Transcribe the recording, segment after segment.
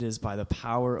It is by the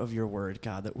power of your word,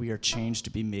 God, that we are changed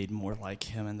to be made more like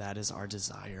him, and that is our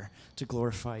desire, to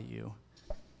glorify you.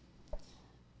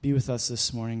 Be with us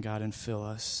this morning, God, and fill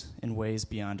us in ways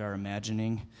beyond our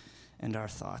imagining and our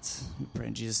thoughts. We pray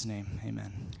in Jesus' name,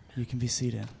 amen. You can be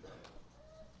seated.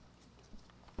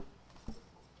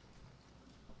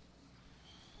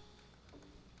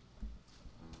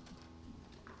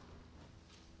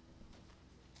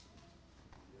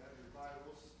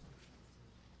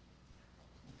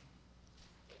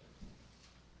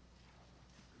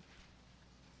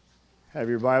 Have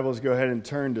your Bibles, go ahead and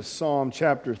turn to Psalm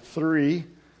chapter 3.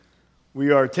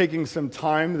 We are taking some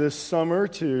time this summer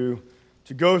to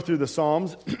go through the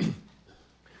Psalms.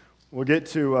 We'll get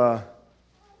to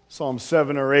Psalm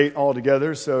 7 or 8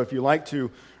 altogether, so if you like to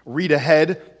read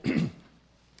ahead,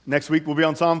 next week we'll be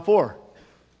on Psalm 4.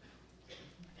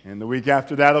 And the week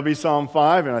after that will be Psalm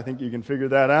 5, and I think you can figure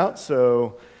that out,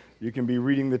 so you can be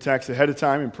reading the text ahead of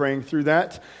time and praying through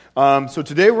that. So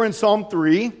today we're in Psalm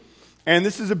 3. And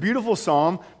this is a beautiful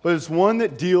psalm, but it's one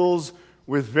that deals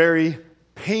with very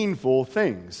painful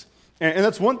things. And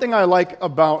that's one thing I like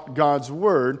about God's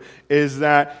Word, is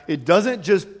that it doesn't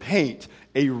just paint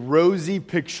a rosy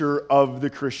picture of the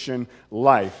Christian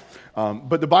life.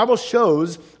 But the Bible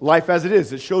shows life as it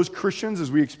is. It shows Christians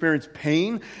as we experience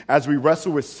pain, as we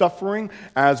wrestle with suffering,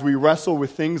 as we wrestle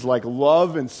with things like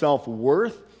love and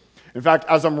self-worth. In fact,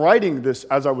 as I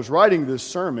was writing this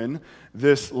sermon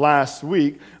this last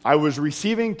week, I was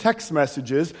receiving text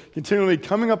messages continually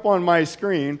coming up on my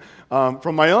screen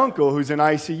from my uncle who's in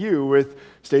ICU with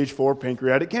stage 4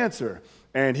 pancreatic cancer.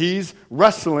 And he's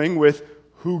wrestling with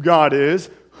who God is,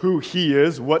 who he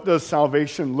is, what does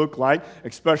salvation look like,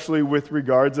 especially with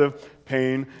regards of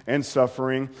pain and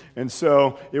suffering. And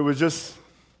so it was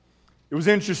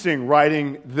interesting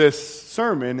writing this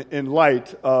sermon in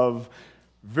light of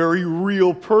very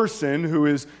real person who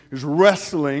is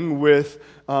wrestling with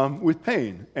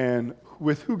pain and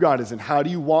with who God is and how do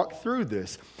you walk through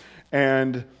this.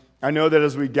 And I know that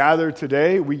as we gather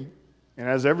today, and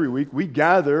as every week, we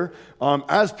gather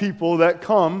as people that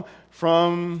come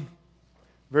from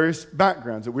various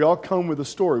backgrounds, that we all come with a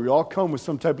story. We all come with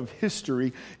some type of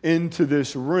history into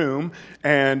this room.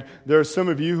 And there are some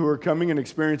of you who are coming and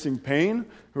experiencing pain,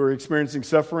 who are experiencing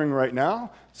suffering right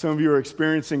now. Some of you are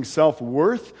experiencing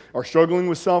self-worth, are struggling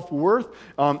with self-worth.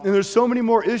 And there's so many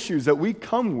more issues that we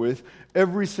come with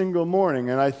every single morning.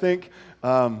 And I think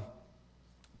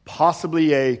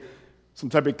possibly some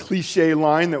type of cliche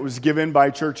line that was given by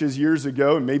churches years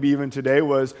ago, and maybe even today,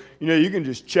 was, you can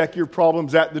just check your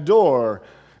problems at the door.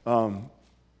 But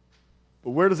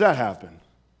where does that happen?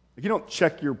 Like, you don't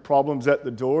check your problems at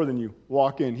the door, then you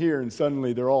walk in here and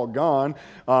suddenly they're all gone.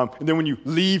 And then when you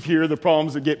leave here, the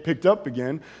problems that get picked up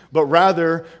again. But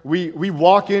rather, we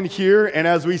walk in here, and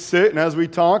as we sit and as we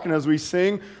talk and as we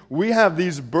sing, we have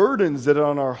these burdens that are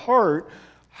on our heart.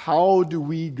 How do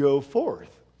we go forth?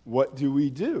 What do we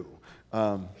do?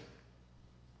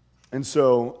 And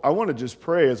so I want to just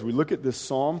pray as we look at this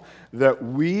psalm that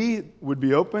we would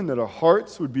be open, that our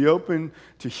hearts would be open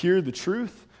to hear the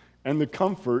truth and the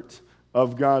comfort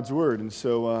of God's word. And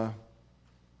so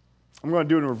I'm going to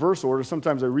do it in reverse order.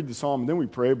 Sometimes I read the psalm and then we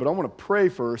pray, but I want to pray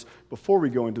first before we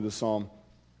go into the psalm.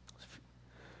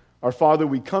 Our Father,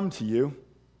 we come to you,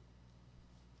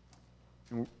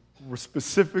 and we're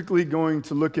specifically going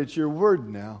to look at your word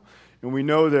now. And we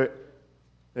know that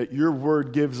your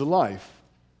word gives life.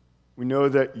 We know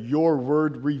that your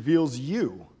word reveals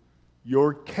you,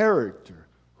 your character,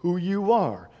 who you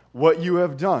are, what you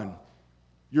have done.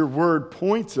 Your word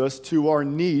points us to our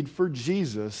need for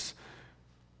Jesus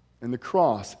and the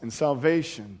cross and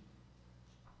salvation.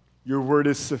 Your word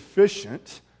is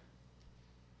sufficient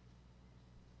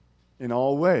in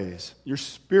all ways. Your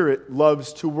Spirit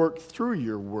loves to work through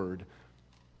your word,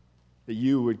 that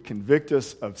you would convict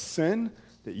us of sin,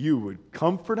 that you would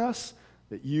comfort us,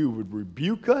 that you would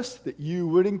rebuke us, that you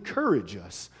would encourage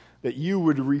us, that you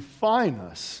would refine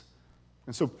us.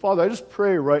 And so, Father, I just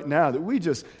pray right now that we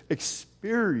just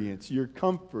experience your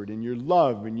comfort and your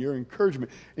love and your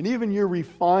encouragement and even your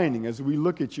refining as we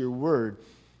look at your word.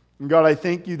 And God, I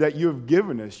thank you that you have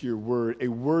given us your word, a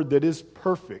word that is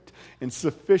perfect and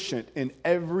sufficient in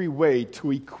every way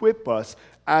to equip us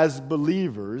as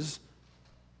believers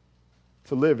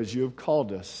to live as you have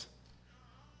called us.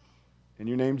 In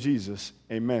your name, Jesus,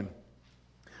 amen.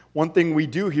 One thing we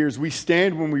do here is we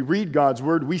stand when we read God's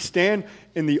word. We stand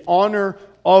in the honor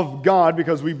of God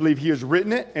because we believe he has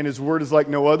written it and his word is like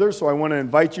no other. So I want to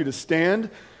invite you to stand.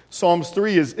 Psalms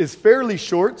 3 is fairly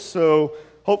short, so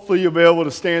hopefully you'll be able to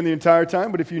stand the entire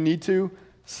time. But if you need to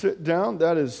sit down,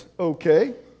 that is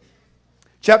okay.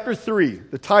 Chapter 3,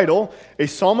 the title, A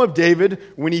Psalm of David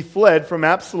when he fled from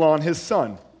Absalom his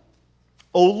son.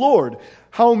 O Lord,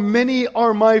 how many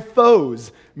are my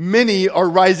foes? Many are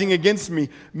rising against me.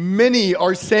 Many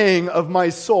are saying of my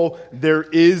soul, there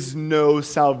is no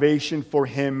salvation for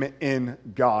him in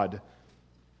God.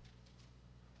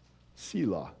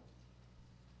 Selah.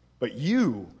 But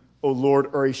you, O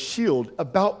Lord, are a shield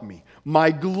about me,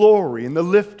 my glory and the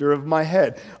lifter of my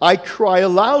head. I cry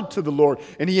aloud to the Lord,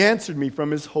 and he answered me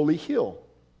from his holy hill.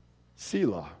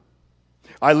 Selah.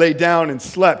 I lay down and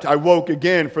slept. I woke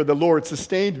again, for the Lord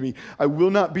sustained me. I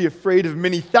will not be afraid of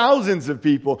many thousands of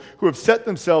people who have set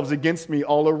themselves against me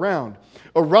all around.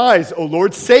 Arise, O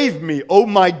Lord, save me, O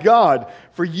my God,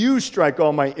 for you strike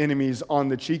all my enemies on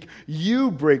the cheek. You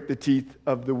break the teeth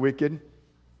of the wicked.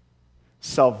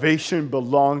 Salvation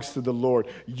belongs to the Lord.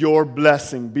 Your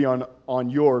blessing be on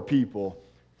your people.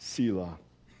 Selah.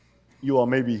 You all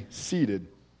may be seated.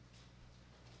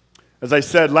 As I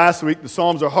said last week, the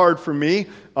Psalms are hard for me.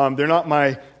 They're not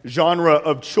my genre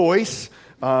of choice.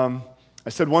 I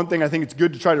said one thing, I think it's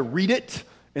good to try to read it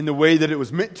in the way that it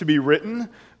was meant to be written.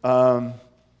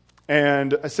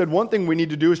 And I said one thing we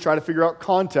need to do is try to figure out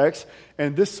context.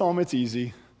 And this psalm, it's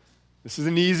easy. This is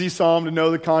an easy psalm to know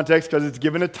the context because it's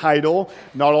given a title.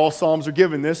 Not all psalms are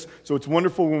given this, so it's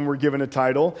wonderful when we're given a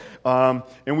title.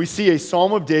 And we see a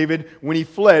psalm of David when he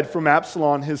fled from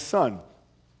Absalom, his son.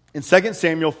 In 2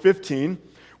 Samuel 15,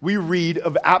 we read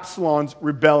of Absalom's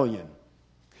rebellion.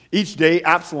 Each day,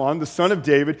 Absalom, the son of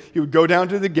David, he would go down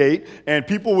to the gate, and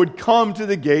people would come to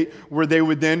the gate where they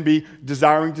would then be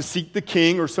desiring to seek the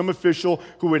king or some official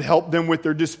who would help them with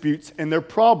their disputes and their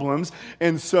problems.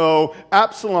 And so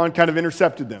Absalom kind of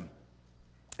intercepted them.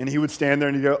 And he would stand there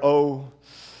and he'd go, oh,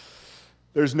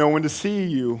 there's no one to see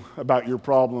you about your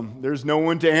problem. There's no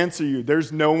one to answer you.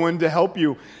 There's no one to help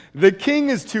you. The king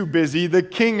is too busy. The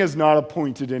king has not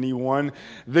appointed anyone.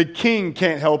 The king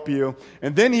can't help you.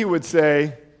 And then he would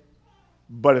say,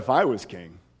 but if I was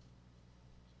king,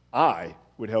 I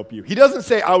would help you. He doesn't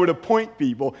say I would appoint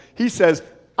people. He says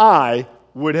I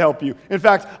would help you. In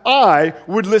fact, I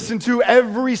would listen to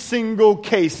every single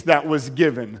case that was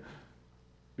given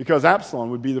because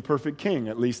Absalom would be the perfect king.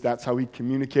 At least that's how he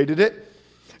communicated it.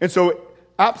 And so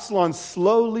Absalom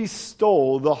slowly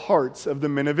stole the hearts of the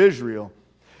men of Israel.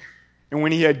 And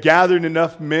when he had gathered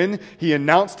enough men, he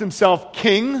announced himself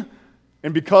king.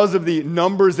 And because of the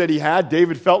numbers that he had,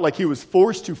 David felt like he was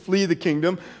forced to flee the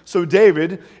kingdom. So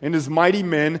David and his mighty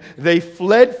men, they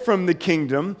fled from the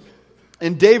kingdom.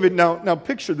 And David, now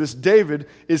picture this, David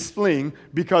is fleeing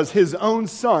because his own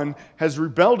son has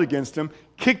rebelled against him,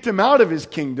 kicked him out of his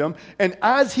kingdom. And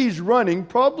as he's running,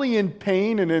 probably in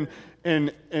pain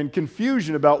and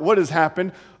confusion about what has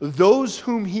happened, those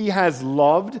whom he has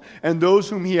loved and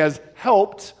those whom he has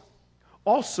helped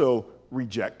also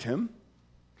reject him.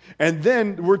 And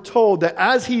then we're told that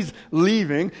as he's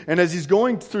leaving and as he's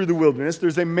going through the wilderness,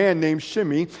 there's a man named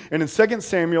Shimei. And in 2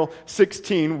 Samuel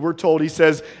 16, we're told, he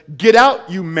says, get out,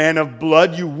 you man of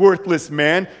blood, you worthless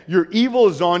man. Your evil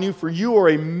is on you, for you are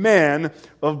a man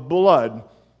of blood.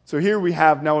 So here we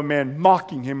have now a man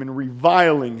mocking him and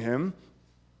reviling him.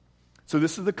 So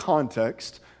this is the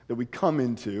context that we come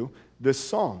into this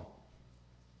psalm.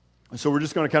 And so we're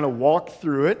just going to kind of walk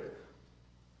through it.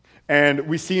 And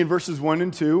we see in verses 1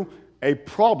 and 2, a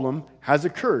problem has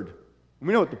occurred.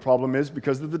 We know what the problem is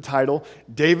because of the title.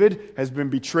 David has been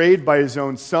betrayed by his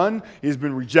own son. He has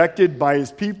been rejected by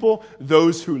his people.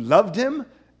 Those who loved him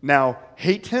now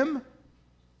hate him.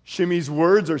 Shimei's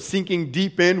words are sinking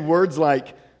deep in. Words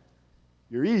like,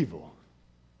 you're evil.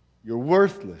 You're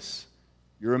worthless.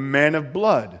 You're a man of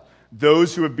blood.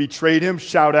 Those who have betrayed him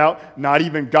shout out, not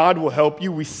even God will help you.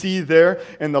 We see there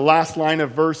in the last line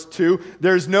of verse 2,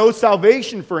 there's no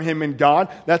salvation for him in God.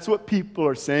 That's what people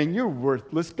are saying. You're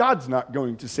worthless. God's not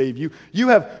going to save you. You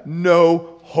have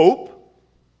no hope.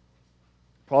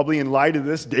 Probably in light of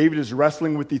this, David is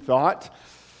wrestling with the thought,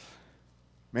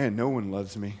 man, no one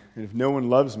loves me. And if no one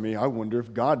loves me, I wonder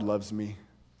if God loves me.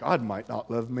 God might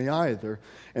not love me either.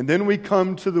 And then we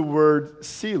come to the word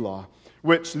Selah,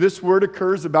 which this word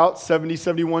occurs about 70,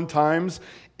 71 times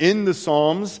in the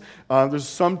Psalms. There's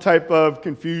some type of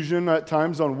confusion at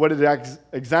times on what it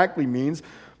exactly means.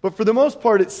 But for the most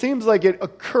part, it seems like it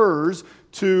occurs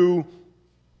to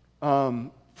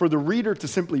for the reader to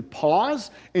simply pause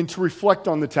and to reflect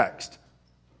on the text.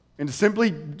 And to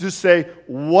simply just say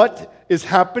what is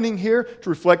happening here, to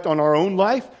reflect on our own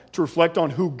life, to reflect on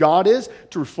who God is,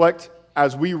 to reflect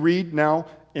as we read now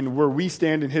and where we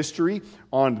stand in history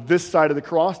on this side of the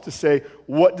cross, to say,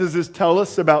 what does this tell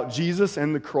us about Jesus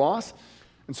and the cross?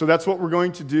 And so that's what we're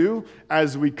going to do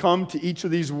as we come to each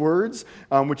of these words,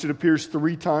 which it appears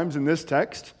 3 times in this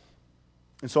text.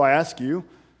 And so I ask you,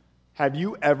 have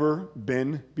you ever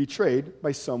been betrayed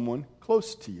by someone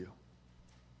close to you?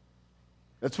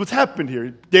 That's what's happened here.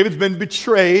 David's been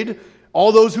betrayed.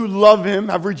 All those who love him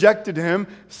have rejected him.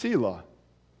 Selah.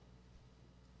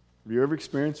 Have you ever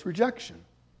experienced rejection?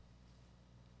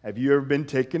 Have you ever been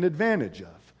taken advantage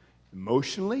of?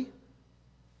 Emotionally?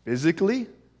 Physically?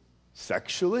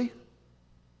 Sexually?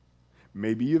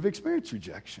 Maybe you've experienced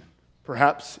rejection.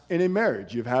 Perhaps in a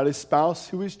marriage, you've had a spouse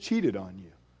who has cheated on you.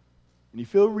 And you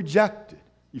feel rejected.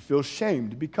 You feel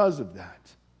shamed because of that.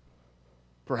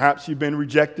 Perhaps you've been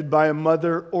rejected by a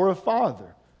mother or a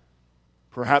father.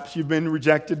 Perhaps you've been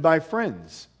rejected by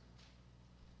friends.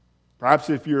 Perhaps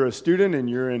if you're a student and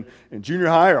you're in junior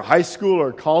high or high school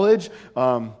or college,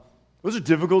 those are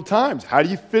difficult times. How do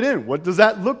you fit in? What does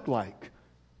that look like?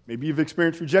 Maybe you've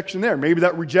experienced rejection there. Maybe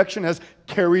that rejection has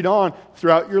carried on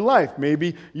throughout your life.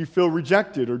 Maybe you feel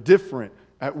rejected or different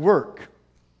at work.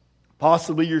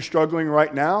 Possibly you're struggling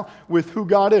right now with who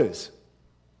God is.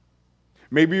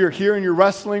 Maybe you're here and you're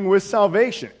wrestling with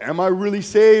salvation. Am I really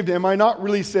saved? Am I not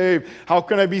really saved? How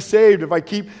can I be saved if I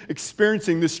keep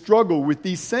experiencing this struggle with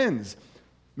these sins?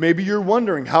 Maybe you're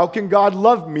wondering, how can God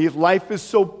love me if life is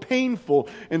so painful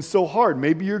and so hard?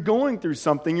 Maybe you're going through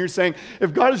something. You're saying,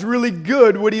 if God is really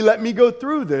good, would He let me go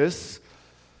through this?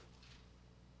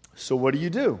 So what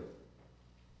do?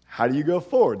 How do you go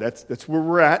forward? That's where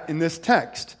we're at in this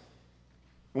text.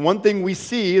 And one thing we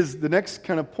see is the next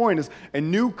kind of point is a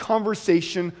new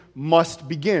conversation must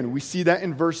begin. We see that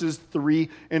in verses 3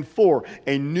 and 4.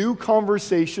 A new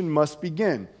conversation must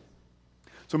begin.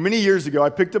 So many years ago, I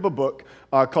picked up a book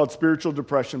called Spiritual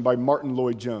Depression by Martin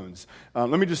Lloyd-Jones. Let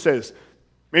me just say this.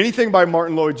 Anything by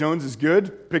Martin Lloyd-Jones is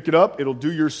good. Pick it up. It'll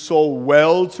do your soul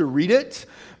well to read it.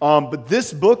 But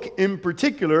this book in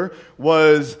particular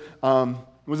was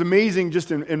amazing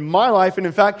just in my life. And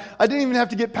in fact, I didn't even have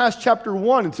to get past chapter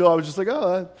 1 until I was just like,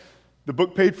 the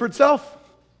book paid for itself.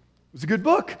 It was a good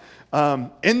book.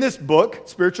 In this book,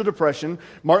 Spiritual Depression,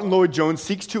 Martin Lloyd-Jones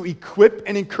seeks to equip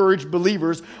and encourage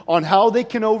believers on how they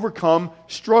can overcome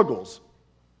struggles.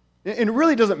 And it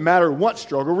really doesn't matter what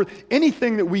struggle,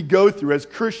 anything that we go through as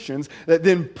Christians that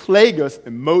then plague us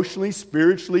emotionally,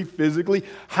 spiritually, physically,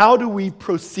 how do we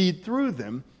proceed through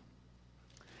them?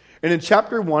 And in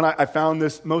chapter 1, I found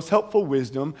this most helpful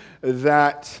wisdom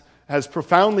that has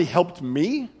profoundly helped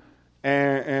me,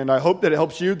 and I hope that it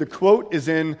helps you. The quote is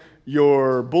in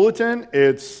your bulletin.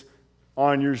 It's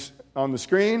on the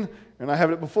screen, and I have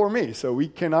it before me, so we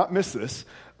cannot miss this.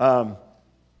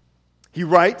 He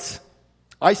writes,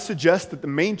 I suggest that the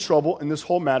main trouble in this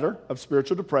whole matter of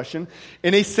spiritual depression,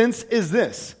 in a sense, is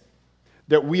this,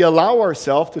 that we allow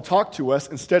ourselves to talk to us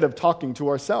instead of talking to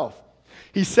ourselves.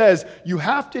 He says, you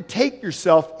have to take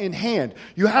yourself in hand.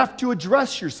 You have to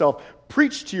address yourself,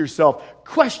 preach to yourself,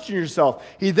 question yourself.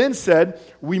 He then said,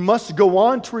 we must go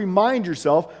on to remind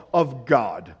yourself of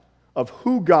God, of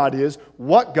who God is,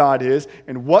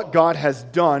 and what God has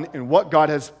done, and what God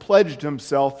has pledged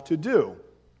Himself to do.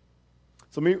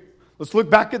 So let's look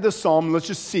back at this psalm, and let's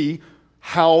just see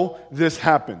how this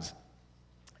happens.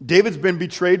 David's been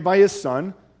betrayed by his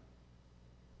son.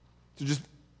 So just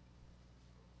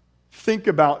think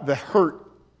about the hurt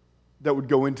that would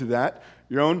go into that.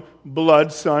 Your own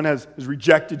blood son has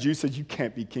rejected you, says you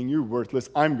can't be king, you're worthless,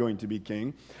 I'm going to be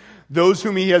king. Those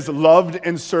whom he has loved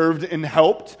and served and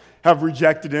helped have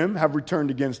rejected him, have returned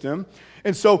against him.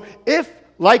 And so if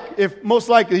most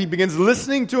likely he begins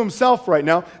listening to himself right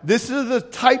now, this are the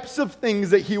types of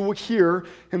things that he will hear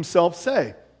himself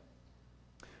say.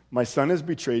 My son has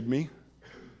betrayed me.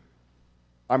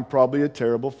 I'm probably a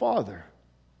terrible father.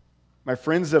 My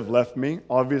friends have left me.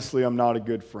 Obviously, I'm not a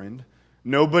good friend.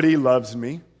 Nobody loves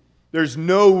me. There's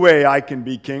no way I can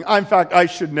be king. In fact, I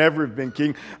should never have been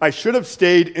king. I should have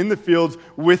stayed in the fields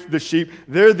with the sheep.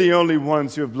 They're the only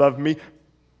ones who have loved me.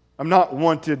 I'm not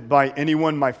wanted by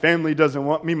anyone. My family doesn't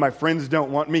want me. My friends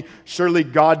don't want me. Surely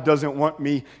God doesn't want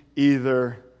me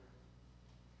either.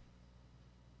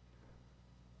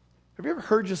 Have you ever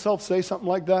heard yourself say something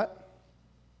like that?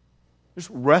 Just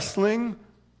wrestling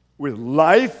with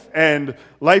life, and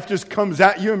life just comes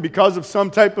at you, and because of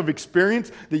some type of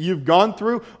experience that you've gone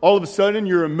through, all of a sudden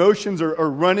your emotions are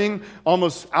running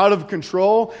almost out of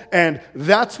control, and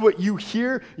that's what you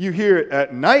hear. You hear it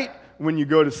at night when you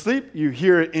go to sleep. You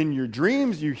hear it in your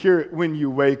dreams. You hear it when you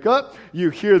wake up.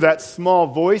 You hear that small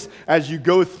voice as you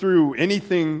go through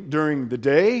anything during the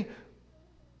day.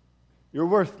 You're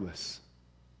worthless.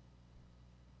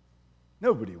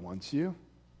 Nobody wants you.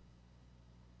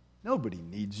 Nobody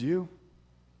needs you.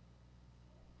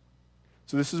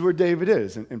 So this is where David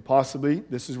is, and possibly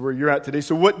this is where you're at today.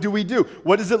 So what do we do?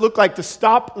 What does it look like to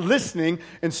stop listening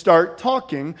and start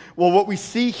talking? Well, what we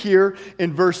see here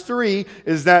in verse 3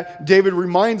 is that David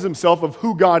reminds himself of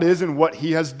who God is and what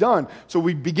he has done. So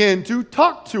we begin to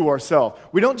talk to ourselves.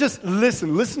 We don't just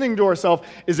listen. Listening to ourselves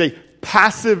is a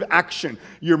passive action.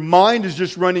 Your mind is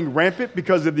just running rampant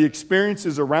because of the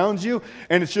experiences around you,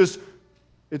 and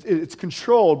it's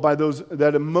controlled by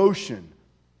that emotion,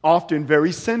 often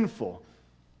very sinful.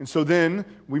 And so then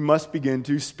we must begin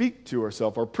to speak to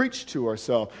ourselves or preach to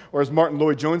ourselves. Or as Martin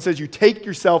Lloyd-Jones says, you take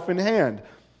yourself in hand.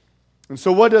 And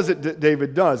so what does it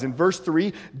David does? In verse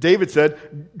 3, David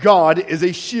said, God is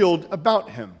a shield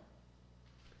about him.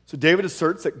 So David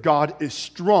asserts that God is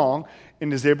strong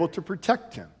and is able to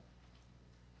protect him.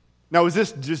 Now, is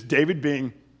this just David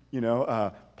being,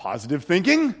 positive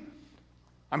thinking?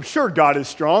 I'm sure God is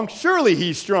strong. Surely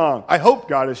he's strong. I hope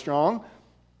God is strong.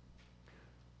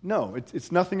 No,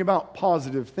 it's nothing about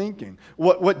positive thinking.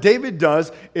 What David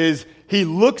does is he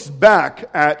looks back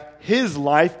at his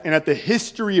life and at the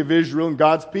history of Israel and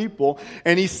God's people,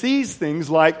 and he sees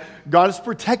things like, God has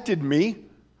protected me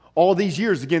all these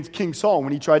years against King Saul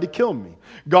when he tried to kill me.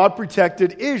 God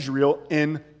protected Israel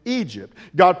in Egypt.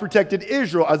 God protected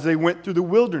Israel as they went through the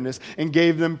wilderness and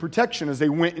gave them protection as they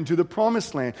went into the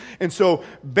promised land. And so,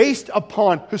 based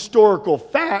upon historical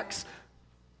facts,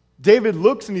 David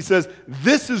looks and he says,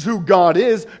 this is who God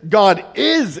is. God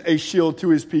is a shield to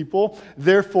his people.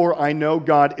 Therefore, I know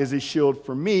God is a shield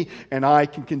for me, and I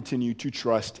can continue to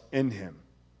trust in him.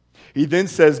 He then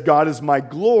says, God is my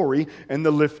glory and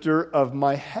the lifter of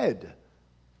my head.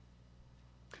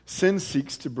 Sin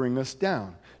seeks to bring us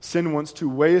down. Sin wants to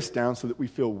weigh us down so that we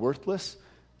feel worthless,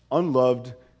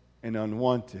 unloved, and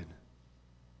unwanted,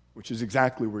 which is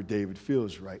exactly where David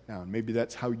feels right now. And maybe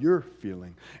that's how you're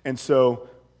feeling. And so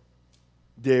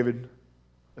David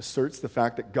asserts the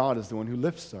fact that God is the one who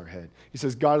lifts our head. He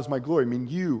says, God is my glory. I mean,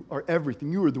 you are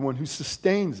everything. You are the one who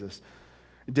sustains us.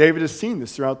 David has seen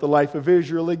this throughout the life of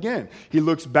Israel again. He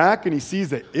looks back and he sees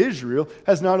that Israel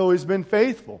has not always been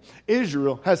faithful.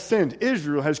 Israel has sinned.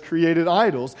 Israel has created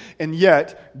idols. And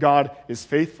yet, God is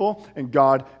faithful and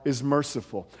God is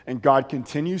merciful. And God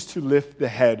continues to lift the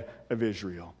head of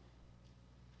Israel.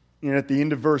 And at the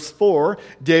end of verse 4,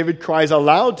 David cries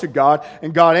aloud to God,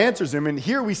 and God answers him. And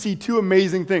here we see two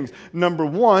amazing things. Number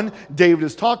one, David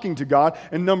is talking to God.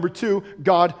 And number two,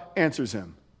 God answers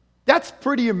him. That's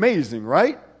pretty amazing,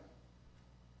 right?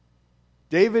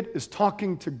 David is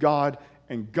talking to God,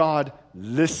 and God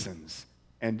listens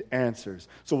and answers.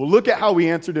 So we'll look at how he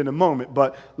answered in a moment,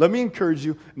 but let me encourage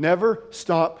you, never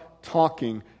stop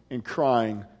talking and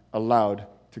crying aloud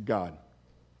to God.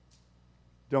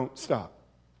 Don't stop.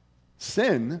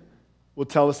 Sin will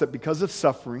tell us that because of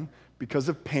suffering, because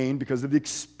of pain, because of the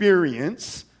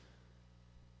experience,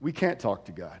 we can't talk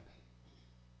to God.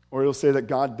 Or it'll say that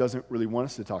God doesn't really want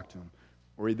us to talk to him,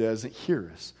 or he doesn't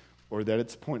hear us, or that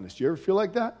it's pointless. Do you ever feel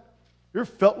like that? You ever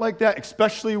felt like that,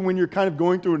 especially when you're kind of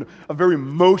going through a very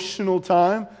emotional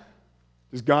time?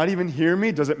 Does God even hear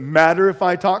me? Does it matter if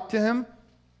I talk to him?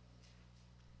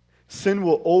 Sin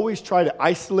will always try to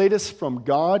isolate us from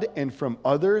God and from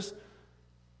others.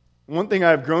 One thing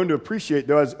I've grown to appreciate,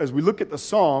 though, as we look at the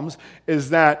Psalms,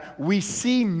 is that we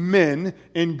see men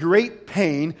in great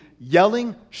pain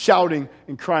yelling, shouting,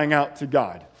 and crying out to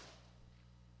God.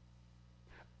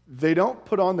 They don't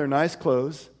put on their nice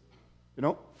clothes. They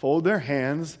don't fold their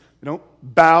hands. They don't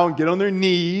bow and get on their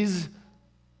knees.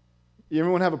 You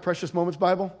everyone have a Precious Moments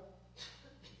Bible?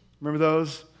 Remember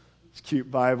those? It's cute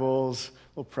Bibles.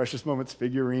 Little Precious Moments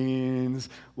figurines,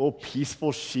 little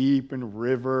peaceful sheep and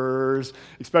rivers,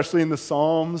 especially in the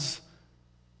Psalms.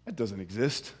 That doesn't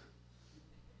exist.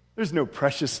 There's no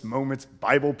Precious Moments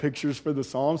Bible pictures for the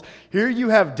Psalms. Here you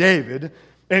have David,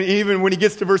 and even when he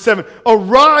gets to verse 7,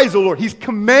 arise, O Lord. He's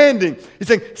commanding. He's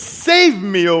saying, save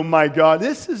me, O my God.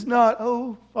 This is not,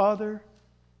 oh, Father,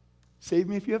 save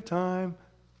me if you have time.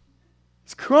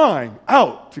 He's crying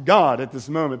out to God at this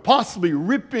moment, possibly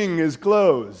ripping his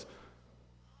clothes.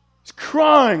 He's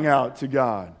crying out to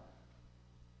God.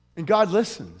 And God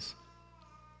listens.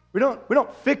 We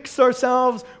don't fix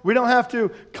ourselves. We don't have to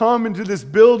come into this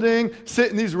building,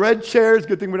 sit in these red chairs,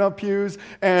 good thing we don't have pews,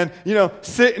 and,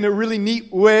 sit in a really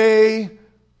neat way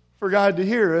for God to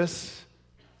hear us.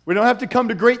 We don't have to come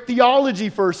to great theology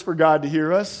first for God to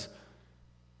hear us.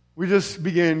 We just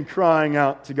begin crying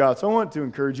out to God. So I want to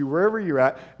encourage you, wherever you're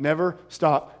at, never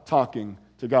stop talking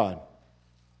to God.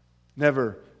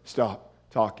 Never stop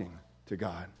talking to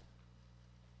God.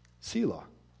 Selah.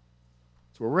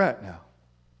 That's where we're at now,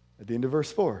 at the end of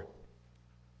verse 4.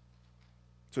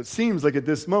 So it seems like at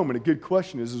this moment, a good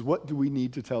question is what do we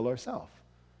need to tell ourselves?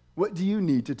 What do you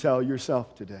need to tell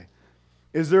yourself today?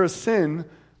 Is there a sin,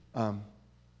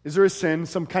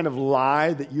 some kind of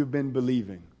lie that you've been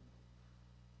believing?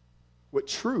 What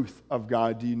truth of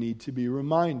God do you need to be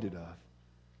reminded of?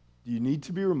 Do you need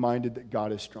to be reminded that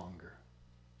God is stronger?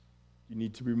 Do you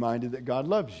need to be reminded that God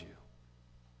loves you?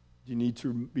 Do you need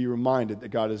to be reminded that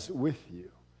God is with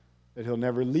you, that He'll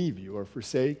never leave you or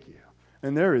forsake you?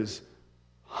 And there is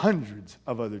hundreds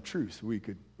of other truths we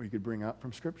could bring out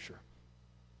from Scripture.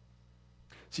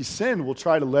 See, sin will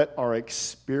try to let our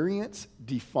experience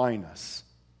define us.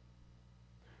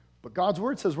 But God's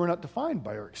Word says we're not defined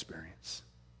by our experience.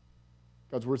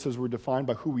 God's Word says we're defined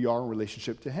by who we are in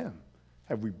relationship to Him.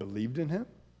 Have we believed in Him?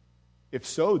 If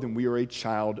so, then we are a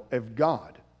child of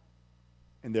God.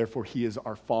 And therefore, He is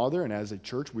our Father, and as a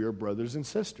church, we are brothers and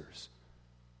sisters.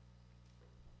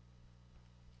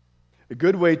 A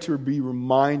good way to be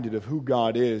reminded of who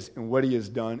God is and what He has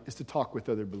done is to talk with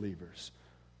other believers.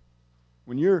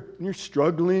 When you're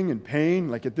struggling in pain,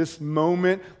 like at this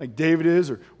moment, like David is,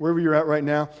 or wherever you're at right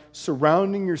now,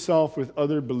 surrounding yourself with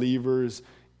other believers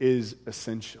is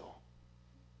essential.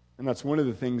 And that's one of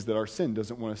the things that our sin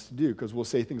doesn't want us to do, because we'll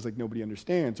say things like nobody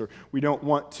understands, or we don't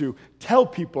want to tell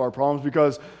people our problems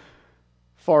because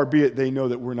far be it they know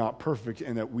that we're not perfect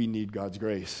and that we need God's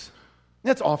grace.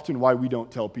 That's often why we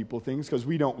don't tell people things, because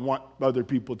we don't want other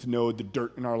people to know the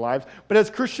dirt in our lives. But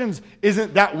as Christians,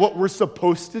 isn't that what we're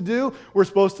supposed to do? We're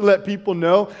supposed to let people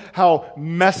know how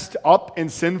messed up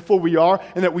and sinful we are,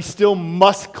 and that we still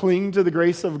must cling to the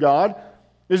grace of God.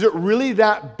 Is it really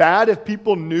that bad if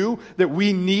people knew that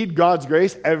we need God's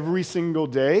grace every single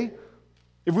day?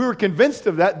 If we were convinced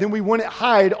of that, then we wouldn't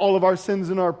hide all of our sins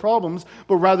and our problems,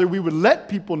 but rather we would let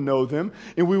people know them,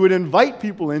 and we would invite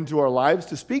people into our lives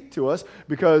to speak to us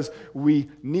because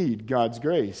we need God's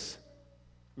grace.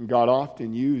 And God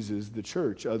often uses the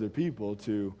church, other people,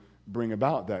 to bring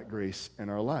about that grace in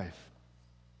our life.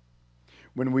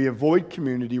 When we avoid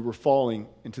community, we're falling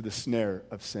into the snare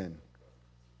of sin.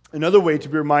 Another way to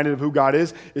be reminded of who God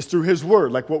is through His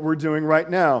Word, like what we're doing right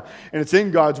now. And it's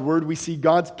in God's Word we see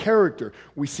God's character.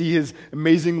 We see His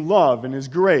amazing love and His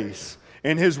grace.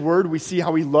 In His Word we see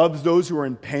how He loves those who are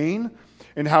in pain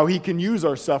and how He can use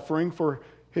our suffering for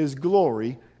His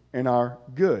glory and our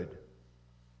good.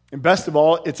 And best of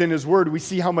all, it's in His Word we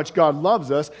see how much God loves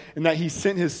us and that He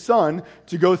sent His Son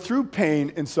to go through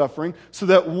pain and suffering so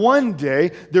that one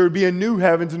day there would be a new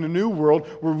heavens and a new world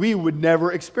where we would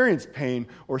never experience pain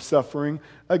or suffering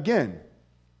again.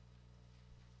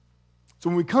 So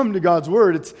when we come to God's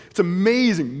Word, it's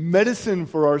amazing medicine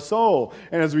for our soul.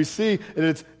 And as we see,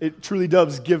 it truly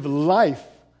does give life.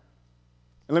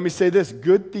 And let me say this,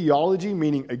 good theology,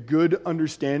 meaning a good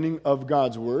understanding of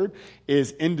God's Word,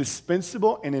 is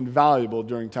indispensable and invaluable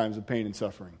during times of pain and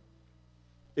suffering.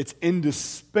 It's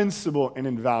indispensable and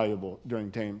invaluable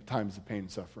during times of pain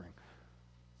and suffering.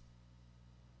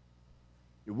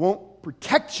 It won't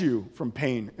protect you from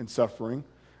pain and suffering,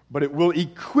 but it will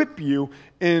equip you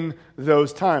in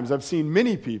those times. I've seen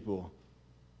many people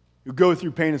who go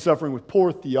through pain and suffering with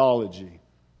poor theology.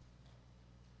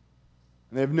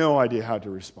 And they have no idea how to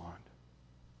respond.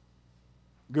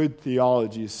 Good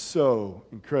theology is so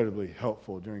incredibly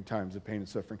helpful during times of pain and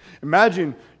suffering.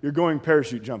 Imagine you're going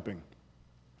parachute jumping.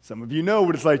 Some of you know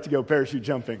what it's like to go parachute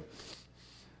jumping.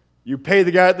 You pay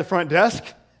the guy at the front desk.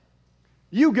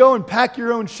 You go and pack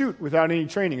your own chute without any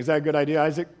training. Is that a good idea,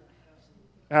 Isaac?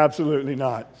 Absolutely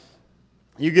not.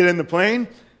 You get in the plane,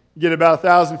 you get about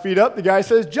 1,000 feet up, the guy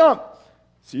says, jump.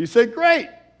 So you say, great.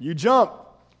 You jump.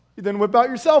 You then whip out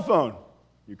your cell phone.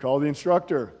 You call the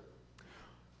instructor.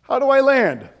 How do I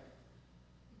land?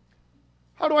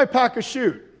 How do I pack a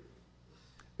chute?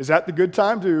 Is that the good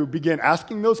time to begin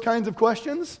asking those kinds of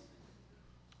questions?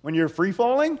 When you're free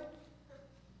falling?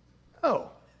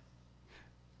 No.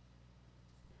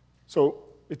 So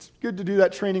it's good to do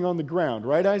that training on the ground,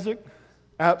 right, Isaac?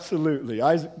 Absolutely.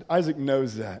 Isaac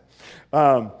knows that.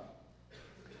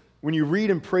 When you read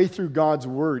and pray through God's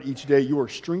Word each day, you are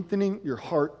strengthening your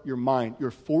heart, your mind. You're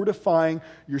fortifying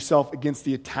yourself against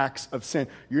the attacks of sin.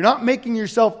 You're not making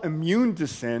yourself immune to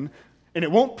sin, and it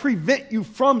won't prevent you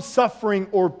from suffering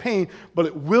or pain, but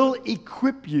it will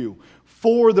equip you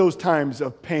for those times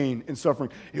of pain and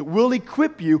suffering. It will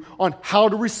equip you on how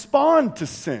to respond to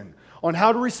sin, on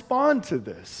how to respond to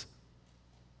this.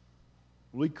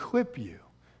 It will equip you.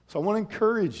 So I want to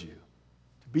encourage you.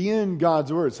 Be in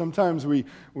God's Word. Sometimes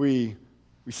we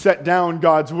set down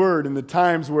God's Word in the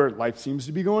times where life seems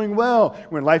to be going well.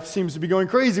 When life seems to be going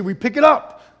crazy, we pick it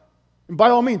up. And by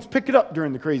all means, pick it up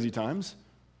during the crazy times.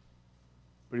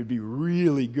 But it'd be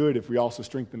really good if we also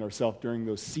strengthened ourselves during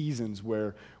those seasons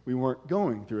where we weren't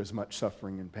going through as much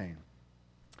suffering and pain.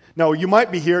 Now, you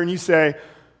might be here and you say,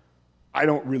 I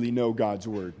don't really know God's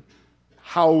word.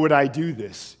 How would I do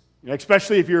this?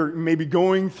 Especially if you're maybe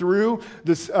going through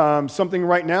this something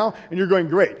right now and you're going,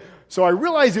 great. So I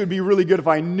realize it would be really good if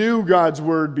I knew God's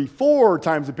word before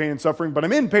times of pain and suffering, but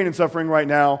I'm in pain and suffering right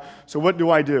now, so what do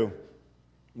I do?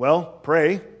 Well,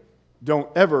 pray. Don't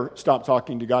ever stop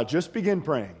talking to God. Just begin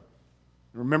praying.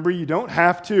 Remember, you don't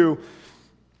have to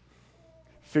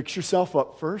fix yourself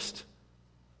up first.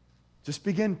 Just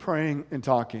begin praying and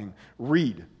talking.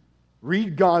 Read.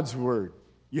 Read God's word.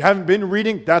 You haven't been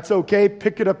reading, that's okay.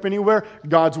 Pick it up anywhere.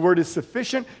 God's word is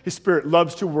sufficient. His Spirit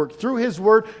loves to work through His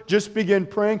word. Just begin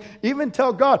praying. Even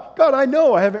tell God, God, I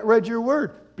know I haven't read your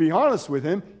word. Be honest with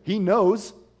Him. He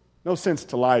knows. No sense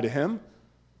to lie to Him.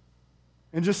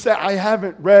 And just say, I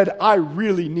haven't read. I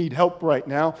really need help right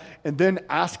now. And then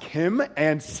ask Him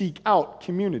and seek out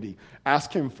community.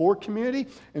 Ask Him for community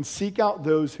and seek out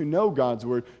those who know God's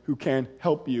word who can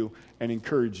help you and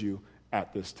encourage you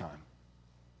at this time.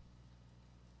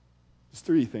 There's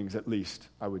 3 things at least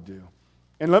I would do.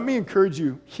 And let me encourage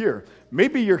you here.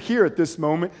 Maybe you're here at this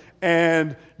moment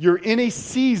and you're in a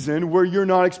season where you're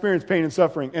not experiencing pain and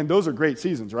suffering. And those are great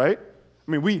seasons, right?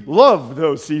 I mean, we love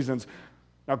those seasons.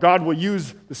 Now, God will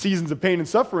use the seasons of pain and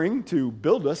suffering to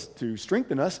build us, to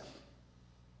strengthen us.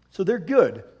 So they're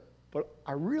good. But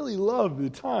I really love the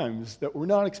times that we're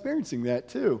not experiencing that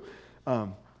too.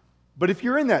 But if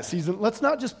you're in that season, let's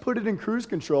not just put it in cruise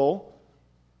control.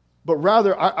 But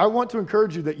rather, I want to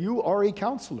encourage you that you are a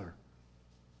counselor.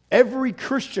 Every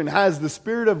Christian has the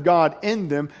Spirit of God in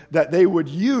them that they would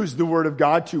use the Word of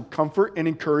God to comfort and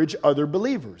encourage other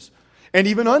believers. And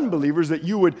even unbelievers, that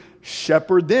you would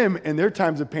shepherd them in their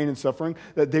times of pain and suffering,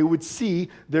 that they would see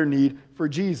their need for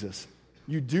Jesus.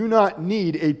 You do not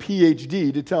need a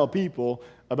PhD to tell people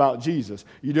about Jesus.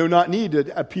 You do not need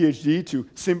a PhD to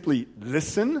simply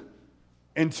listen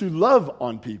and to love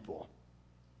on people.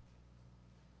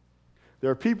 There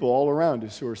are people all around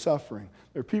us who are suffering.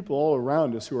 There are people all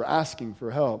around us who are asking for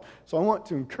help. So I want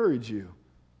to encourage you,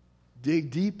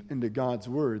 dig deep into God's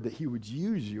word that He would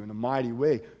use you in a mighty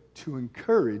way to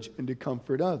encourage and to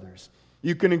comfort others.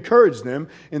 You can encourage them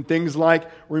in things like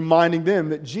reminding them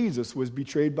that Jesus was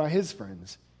betrayed by His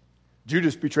friends.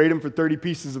 Judas betrayed Him for 30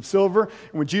 pieces of silver.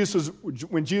 And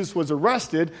when Jesus was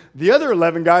arrested, the other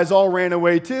 11 guys all ran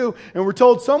away too. And we're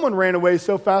told someone ran away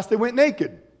so fast they went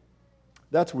naked.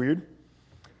 That's weird.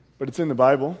 But it's in the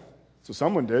Bible, so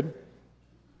someone did.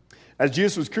 As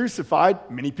Jesus was crucified,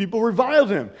 many people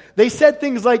reviled Him. They said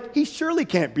things like, He surely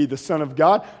can't be the Son of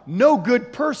God. No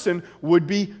good person would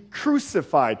be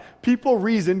crucified. People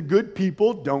reason good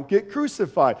people don't get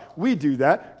crucified. We do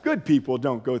that. Good people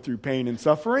don't go through pain and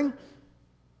suffering.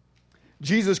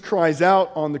 Jesus cries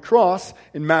out on the cross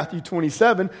in Matthew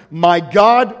 27, my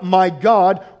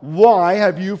God, why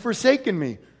have you forsaken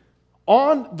me?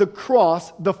 On the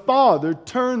cross, the Father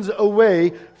turns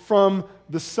away from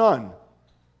the Son.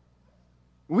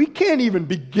 We can't even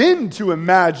begin to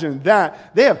imagine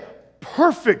that. They have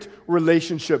perfect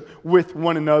relationship with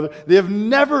one another. They have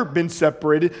never been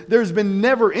separated. There's been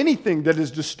never anything that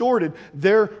has distorted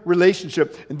their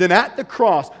relationship. And then at the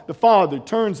cross, the Father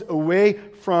turns away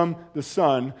from the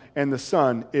Son, and the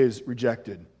Son is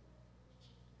rejected.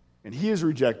 And He is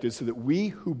rejected so that we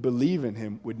who believe in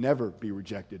Him would never be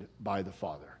rejected by the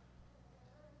Father.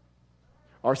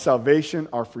 Our salvation,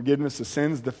 our forgiveness of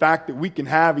sins, the fact that we can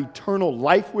have eternal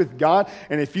life with God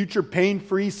and a future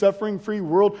pain-free, suffering-free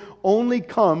world only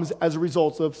comes as a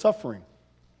result of suffering.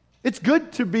 It's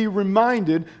good to be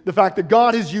reminded the fact that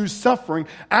God has used suffering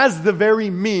as the very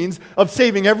means of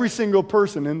saving every single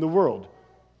person in the world.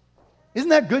 Isn't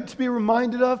that good to be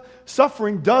reminded of?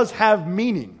 Suffering does have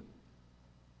meaning.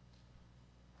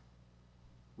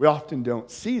 We often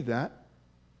don't see that.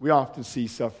 We often see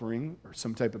suffering or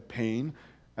some type of pain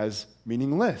as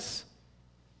meaningless.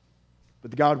 But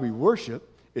the God we worship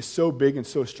is so big and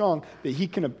so strong that He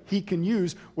can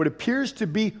use what appears to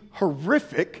be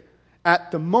horrific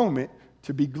at the moment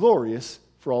to be glorious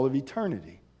for all of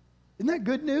eternity. Isn't that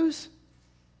good news?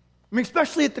 I mean,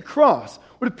 especially at the cross.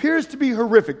 What appears to be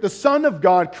horrific, the Son of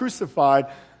God crucified,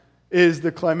 is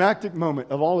the climactic moment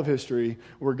of all of history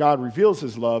where God reveals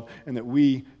His love and that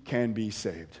we can be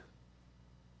saved.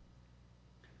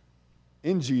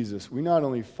 In Jesus, we not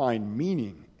only find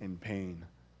meaning in pain,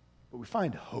 but we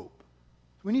find hope.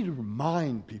 We need to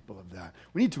remind people of that.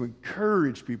 We need to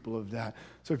encourage people of that.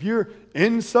 So if you're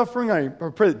in suffering, I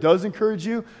pray that does encourage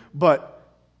you,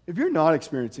 but if you're not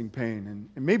experiencing pain,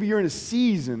 and maybe you're in a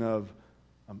season of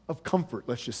comfort,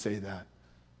 let's just say that,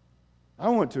 I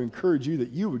want to encourage you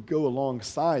that you would go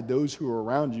alongside those who are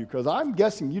around you, because I'm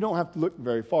guessing you don't have to look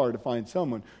very far to find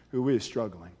someone who is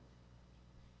struggling.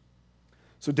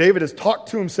 So David has talked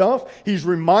to himself. He's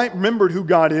remembered who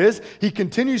God is. He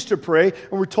continues to pray,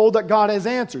 and we're told that God has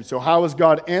answered. So how has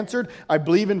God answered? I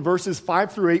believe in verses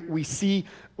 5 through 8, we see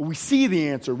the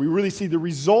answer. We really see the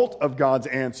result of God's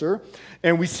answer,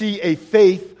 and we see a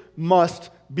faith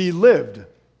must be lived.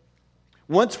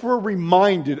 Once we're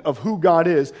reminded of who God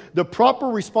is, the proper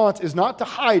response is not to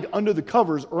hide under the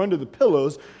covers or under the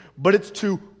pillows, but it's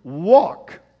to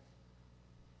walk.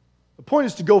 The point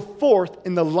is to go forth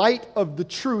in the light of the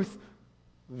truth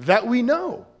that we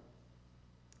know.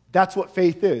 That's what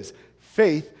faith is.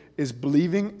 Faith is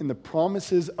believing in the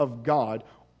promises of God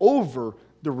over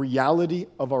the reality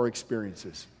of our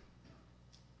experiences.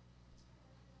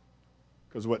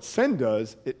 Because what sin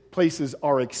does, it places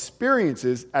our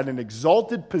experiences at an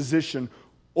exalted position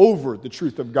over the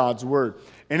truth of God's word.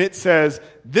 And it says,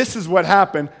 this is what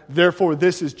happened, therefore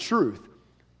this is truth.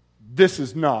 This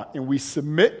is not. And we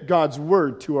submit God's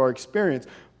word to our experience.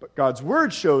 But God's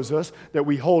word shows us that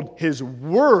we hold his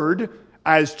word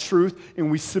as truth,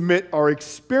 and we submit our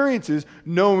experiences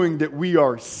knowing that we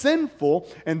are sinful,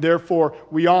 and therefore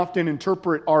we often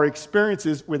interpret our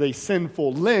experiences with a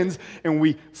sinful lens, and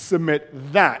we submit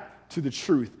that to the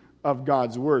truth of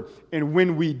God's word. And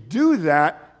when we do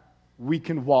that, we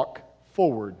can walk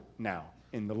forward now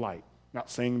in the light.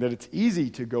 Not saying that it's easy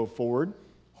to go forward.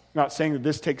 Not saying that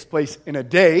this takes place in a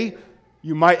day.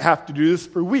 You might have to do this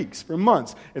for weeks, for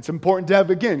months. It's important to have,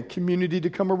 again, community to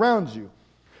come around you.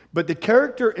 But the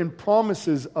character and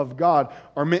promises of God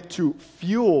are meant to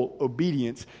fuel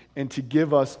obedience and to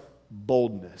give us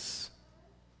boldness.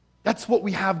 That's what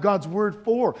we have God's word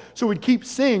for. So we keep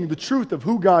saying the truth of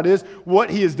who God is, what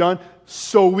he has done,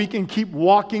 so we can keep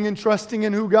walking and trusting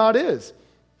in who God is.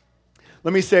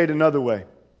 Let me say it another way.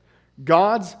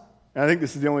 And I think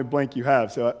this is the only blank you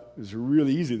have, so it's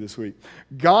really easy this week.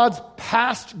 God's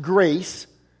past grace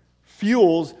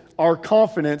fuels our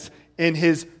confidence in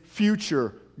his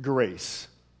future grace.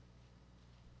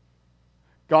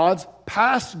 God's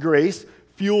past grace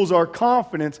fuels our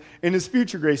confidence in his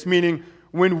future grace, meaning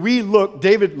when we look,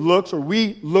 David looks, or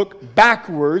we look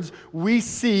backwards, we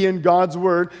see in God's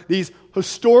word these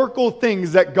historical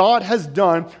things that God has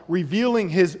done, revealing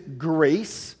his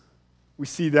grace. We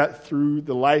see that through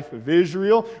the life of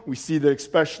Israel. We see that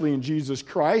especially in Jesus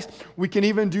Christ. We can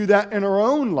even do that in our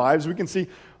own lives. We can see,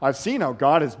 I've seen how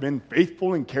God has been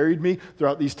faithful and carried me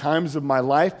throughout these times of my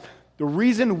life. The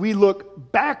reason we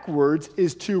look backwards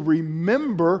is to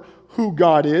remember who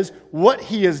God is, what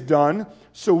he has done,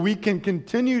 so we can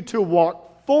continue to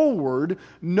walk forward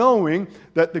knowing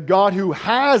that the God who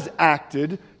has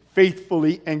acted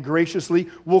faithfully and graciously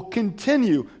will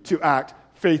continue to act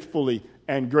faithfully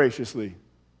and graciously.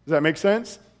 Does that make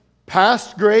sense?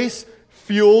 Past grace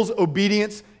fuels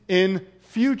obedience in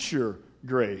future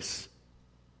grace.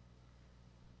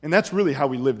 And that's really how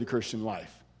we live the Christian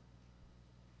life.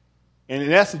 And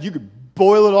in essence, you could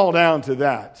boil it all down to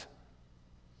that.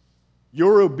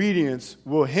 Your obedience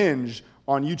will hinge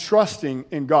on you trusting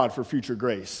in God for future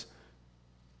grace.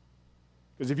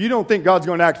 Because if you don't think God's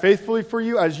going to act faithfully for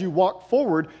you as you walk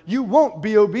forward, you won't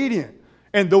be obedient.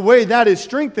 And the way that is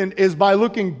strengthened is by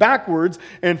looking backwards.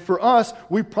 And for us,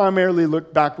 we primarily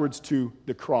look backwards to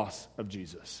the cross of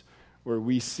Jesus, where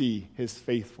we see his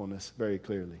faithfulness very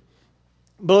clearly.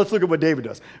 But let's look at what David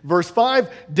does. Verse 5,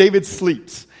 David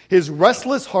sleeps. His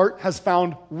restless heart has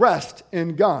found rest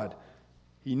in God.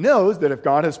 He knows that if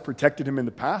God has protected him in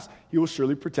the past, he will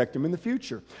surely protect him in the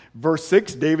future. Verse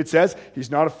 6, David says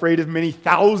he's not afraid of many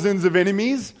thousands of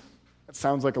enemies. That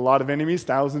sounds like a lot of enemies,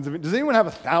 thousands of enemies. Does anyone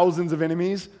have thousands of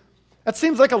enemies? That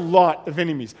seems like a lot of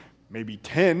enemies. Maybe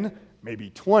 10, maybe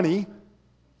 20,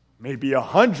 maybe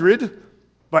 100,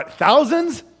 but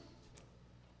thousands?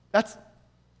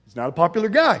 He's not a popular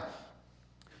guy.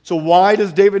 So why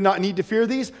does David not need to fear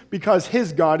these? Because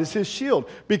his God is his shield.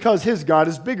 Because his God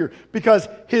is bigger. Because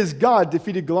his God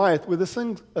defeated Goliath with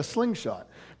a slingshot.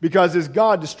 Because his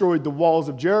God destroyed the walls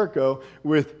of Jericho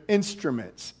with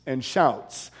instruments and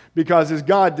shouts. Because his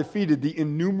God defeated the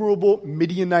innumerable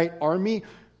Midianite army.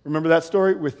 Remember that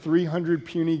story with 300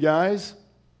 puny guys?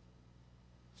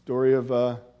 Story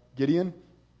of Gideon.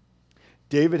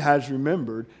 David has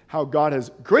remembered how God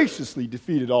has graciously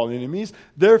defeated all enemies.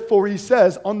 Therefore, he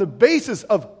says, on the basis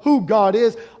of who God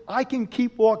is, I can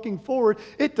keep walking forward.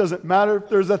 It doesn't matter if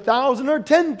there's 1,000 or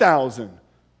 10,000.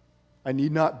 I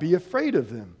need not be afraid of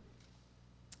them.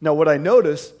 Now, what I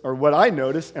notice, and what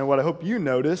I hope you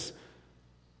notice,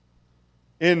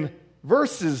 in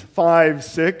verses 5,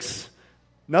 6,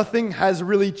 nothing has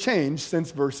really changed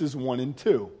since verses 1 and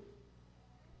 2.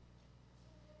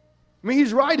 I mean,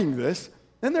 he's writing this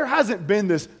then there hasn't been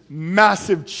this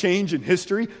massive change in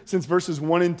history since verses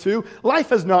 1 and 2. Life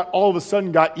has not all of a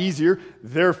sudden got easier.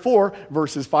 Therefore,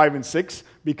 verses 5 and 6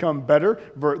 become better.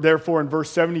 Therefore, in verse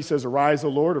 7, he says, arise, O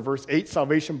Lord. Or verse 8,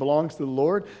 salvation belongs to the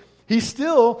Lord. He's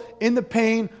still in the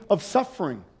pain of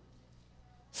suffering.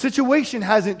 Situation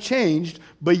hasn't changed,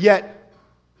 but yet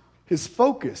his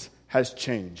focus has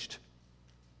changed.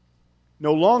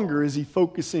 No longer is he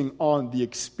focusing on the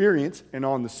experience and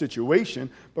on the situation,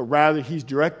 but rather he's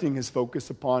directing his focus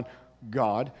upon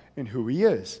God and who he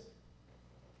is.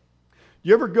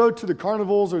 You ever go to the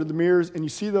carnivals or the mirrors and you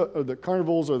see the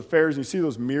carnivals or the fairs and you see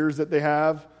those mirrors that they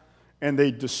have and they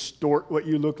distort what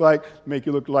you look like, make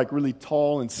you look like really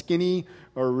tall and skinny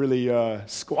or really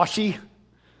squashy?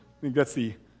 I think that's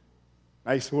the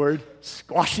nice word,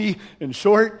 squashy and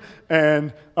short,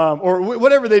 and or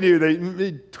whatever they do,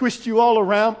 they twist you all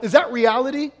around. Is that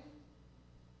reality?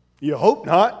 You hope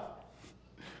not.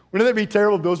 Wouldn't that be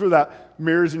terrible if those were that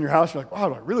mirrors in your house? You're like, wow,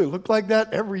 do I really look like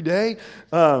that every day?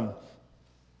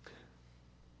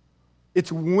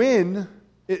 It's when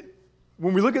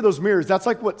we look at those mirrors, that's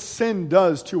like what sin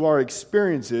does to our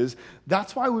experiences.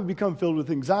 That's why we become filled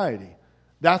with anxiety.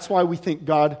 That's why we think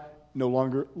God no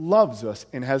longer loves us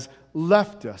and has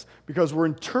left us, because we're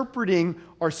interpreting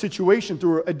our situation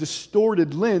through a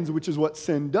distorted lens, which is what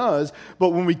sin does. But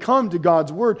when we come to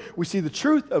God's Word, we see the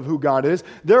truth of who God is.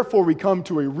 Therefore, we come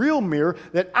to a real mirror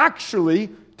that actually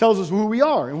tells us who we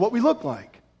are and what we look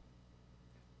like.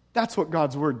 That's what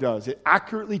God's Word does. It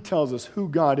accurately tells us who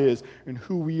God is and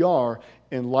who we are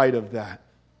in light of that.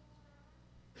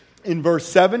 In verse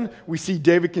 7, we see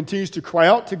David continues to cry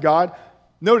out to God.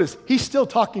 Notice, he's still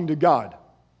talking to God.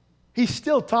 He's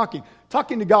still talking.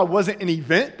 Talking to God wasn't an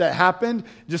event that happened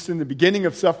just in the beginning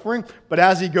of suffering, but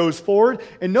as he goes forward.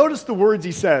 And notice the words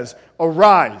he says,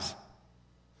 arise.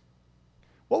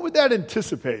 What would that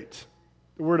anticipate?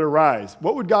 The word arise.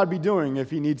 What would God be doing if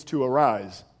he needs to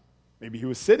arise? Maybe he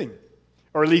was sitting.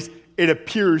 Or at least it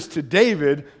appears to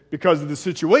David, because of the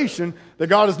situation, that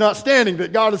God is not standing,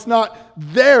 that God is not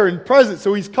there and present.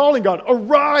 So he's calling God,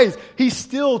 arise. He's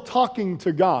still talking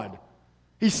to God.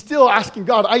 He's still asking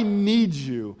God, I need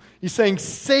you. He's saying,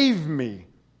 save me.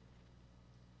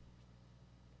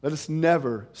 Let us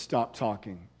never stop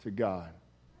talking to God.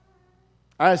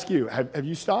 I ask you, have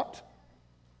you stopped?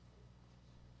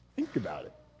 Think about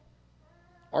it.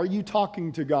 Are you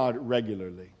talking to God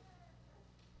regularly?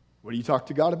 What do you talk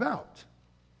to God about?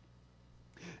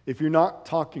 If you're not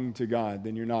talking to God,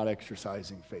 then you're not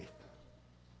exercising faith.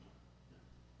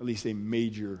 At least a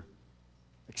major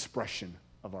expression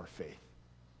of our faith.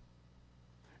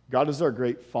 God is our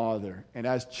great Father, and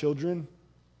as children,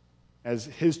 as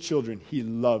His children, He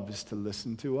loves to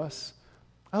listen to us.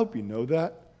 I hope you know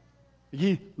that.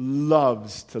 He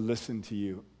loves to listen to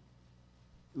you.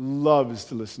 Loves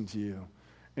to listen to you.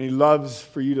 And He loves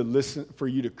for you to listen, for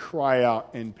you to cry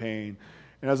out in pain.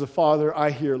 And as a father, I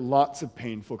hear lots of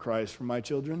painful cries from my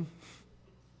children.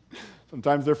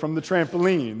 Sometimes they're from the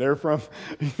trampoline. They're from,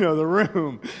 the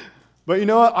room. But you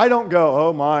know what? I don't go,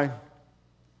 oh my,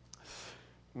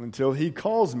 until he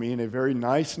calls me in a very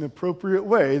nice and appropriate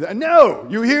way. No,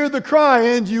 you hear the cry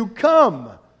and you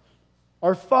come.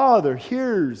 Our Father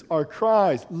hears our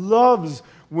cries, loves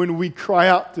when we cry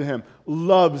out to Him,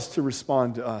 loves to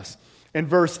respond to us. In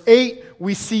verse 8,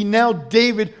 we see now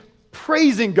David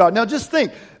praising God. Now just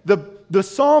think, the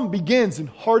psalm begins in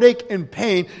heartache and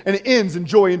pain and it ends in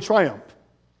joy and triumph.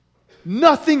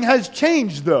 Nothing has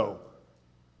changed though.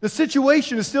 The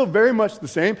situation is still very much the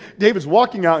same. David's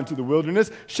walking out into the wilderness.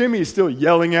 Shimei is still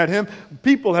yelling at him.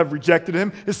 People have rejected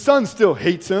him. His son still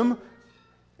hates him.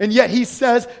 And yet he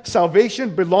says,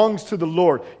 salvation belongs to the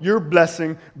Lord. Your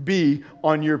blessing be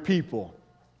on your people.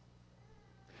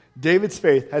 David's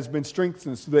faith has been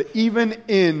strengthened so that even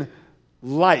in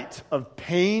light of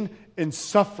pain and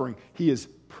suffering, he is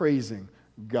praising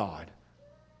God.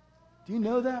 Do you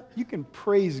know that? You can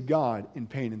praise God in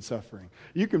pain and suffering.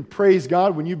 You can praise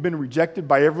God when you've been rejected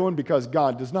by everyone because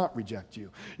God does not reject you.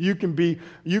 You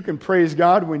can praise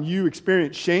God when you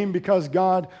experience shame because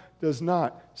God does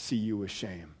not see you with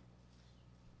shame.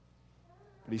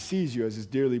 But He sees you as His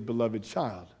dearly beloved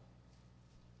child.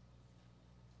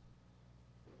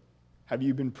 Have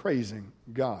you been praising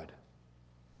God?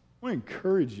 I want to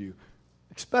encourage you,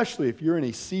 especially if you're in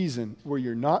a season where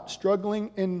you're not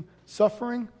struggling in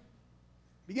suffering,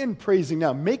 begin praising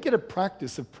now. Make it a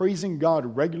practice of praising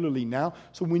God regularly now,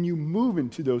 so when you move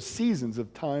into those seasons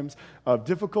of times of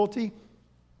difficulty,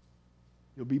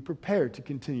 you'll be prepared to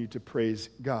continue to praise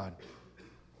God.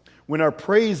 When our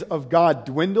praise of God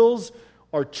dwindles,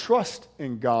 our trust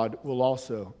in God will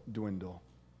also dwindle.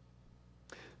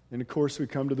 And of course, we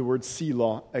come to the word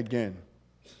Selah again.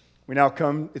 We now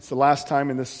come, it's the last time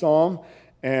in this psalm,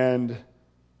 and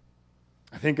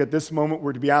I think at this moment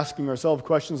we're to be asking ourselves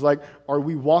questions like, are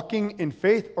we walking in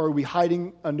faith, or are we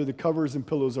hiding under the covers and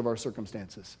pillows of our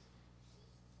circumstances?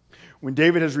 When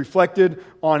David has reflected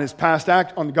on his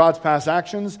on God's past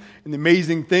actions and the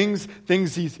amazing things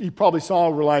he probably saw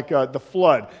were like the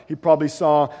flood. He probably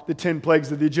saw the 10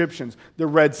 plagues of the Egyptians, the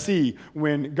Red Sea,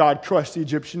 when God crushed the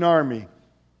Egyptian army.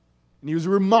 And he was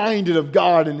reminded of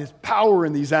God and his power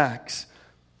in these acts.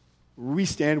 Where we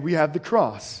stand, we have the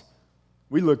cross.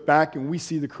 We look back and we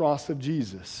see the cross of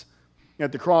Jesus.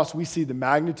 At the cross, we see the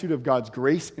magnitude of God's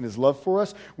grace and his love for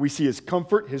us. We see his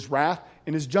comfort, his wrath,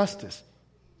 and his justice.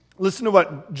 Listen to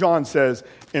what John says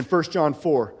in 1 John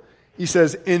 4. He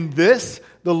says, in this,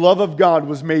 the love of God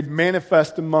was made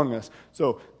manifest among us.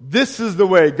 So this is the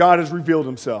way God has revealed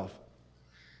himself.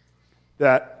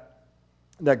 That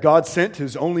God sent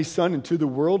his only Son into the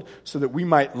world so that we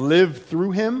might live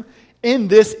through him. In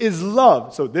this is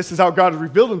love. So this is how God has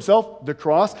revealed himself, the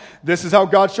cross. This is how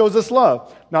God shows us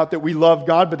love. Not that we love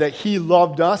God, but that he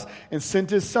loved us and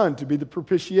sent his Son to be the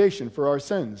propitiation for our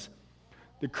sins.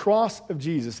 The cross of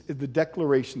Jesus is the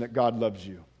declaration that God loves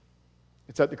you.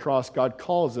 It's at the cross God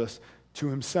calls us to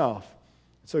himself.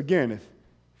 So again, if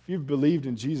you've believed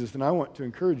in Jesus, then I want to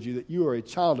encourage you that you are a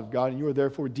child of God and you are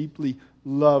therefore deeply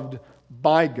loved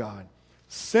by God.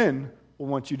 Sin will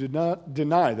want you to not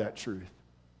deny that truth.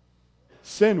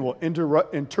 Sin will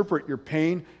interpret your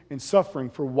pain and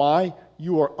suffering for why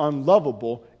you are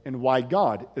unlovable and why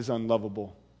God is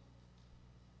unlovable.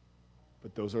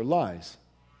 But those are lies.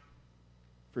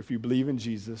 For if you believe in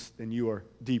Jesus, then you are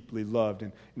deeply loved.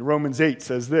 And Romans 8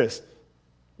 says this,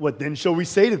 what then shall we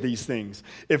say to these things?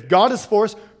 If God is for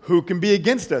us, who can be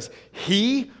against us?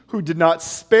 He who did not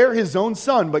spare his own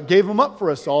Son, but gave him up for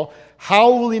us all,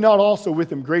 how will he not also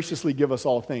with him graciously give us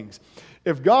all things?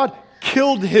 If God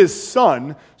killed his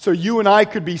Son so you and I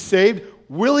could be saved,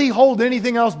 will he hold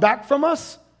anything else back from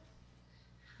us?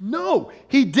 No,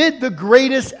 he did the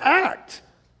greatest act.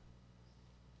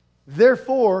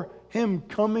 Therefore, him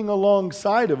coming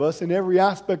alongside of us in every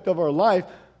aspect of our life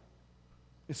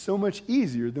is so much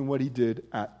easier than what he did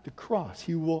at the cross.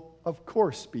 He will, of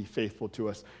course, be faithful to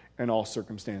us in all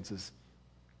circumstances.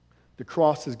 The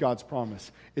cross is God's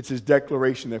promise. It's his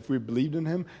declaration that if we believed in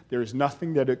him, there is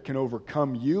nothing that it can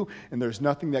overcome you, and there's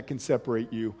nothing that can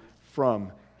separate you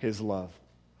from his love.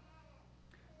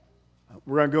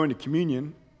 We're going to go into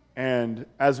communion, and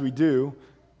as we do,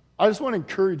 I just want to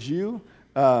encourage you,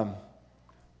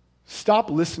 stop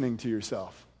listening to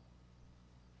yourself.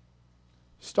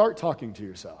 Start talking to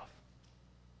yourself.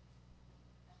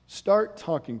 Start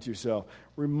talking to yourself.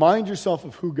 Remind yourself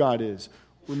of who God is.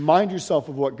 Remind yourself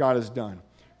of what God has done.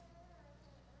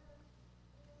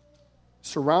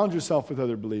 Surround yourself with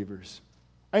other believers.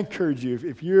 I encourage you,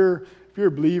 if you're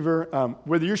a believer,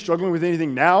 whether you're struggling with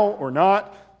anything now or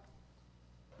not,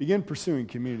 begin pursuing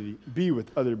community. Be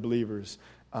with other believers.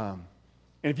 And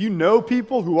if you know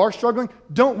people who are struggling,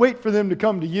 don't wait for them to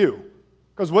come to you.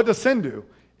 Because what does sin do?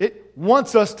 It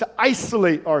wants us to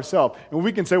isolate ourselves. And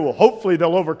we can say, well, hopefully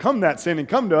they'll overcome that sin and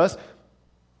come to us.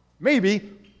 Maybe.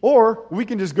 Or we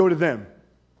can just go to them.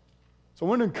 So I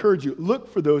want to encourage you,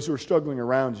 look for those who are struggling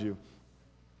around you.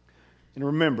 And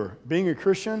remember, being a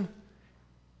Christian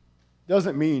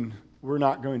doesn't mean we're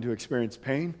not going to experience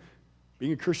pain.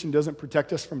 Being a Christian doesn't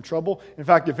protect us from trouble. In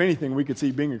fact, if anything, we could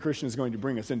see being a Christian is going to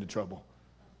bring us into trouble.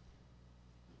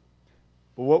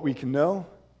 But what we can know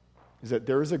is that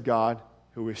there is a God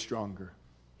who is stronger.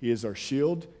 He is our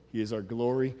shield, he is our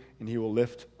glory, and he will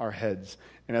lift our heads.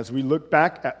 And as we look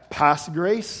back at past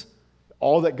grace,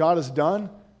 all that God has done,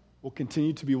 we'll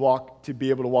continue to be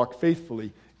able to walk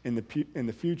faithfully in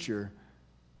the future,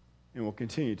 and we'll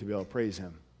continue to be able to praise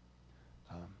him.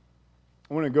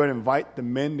 I want to go ahead and invite the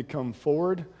men to come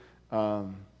forward.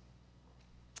 And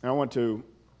I want to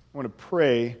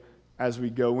pray as we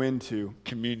go into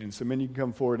communion. So men, you can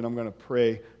come forward, and I'm going to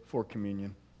pray for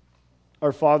communion.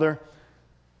 Our Father,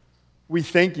 we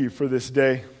thank you for this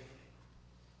day.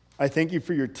 I thank you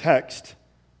for your text.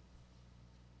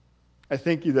 I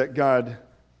thank you that, God,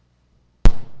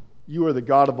 you are the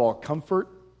God of all comfort,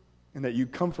 and that you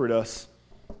comfort us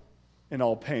in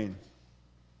all pain.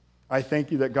 I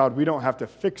thank you that, God, we don't have to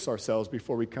fix ourselves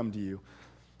before we come to you.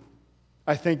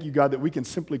 I thank you, God, that we can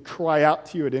simply cry out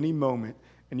to you at any moment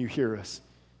and you hear us.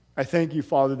 I thank you,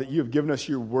 Father, that you have given us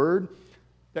your word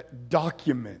that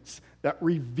documents, that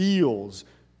reveals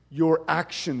your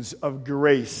actions of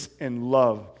grace and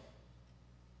love.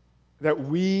 That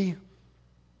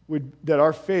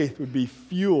our faith would be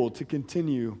fueled to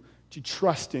continue to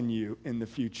trust in you in the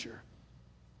future.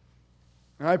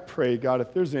 And I pray, God,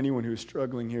 if there's anyone who's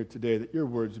struggling here today, that your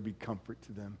words would be comfort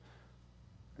to them.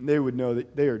 And they would know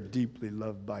that they are deeply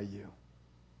loved by you.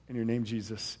 In your name,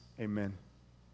 Jesus, amen.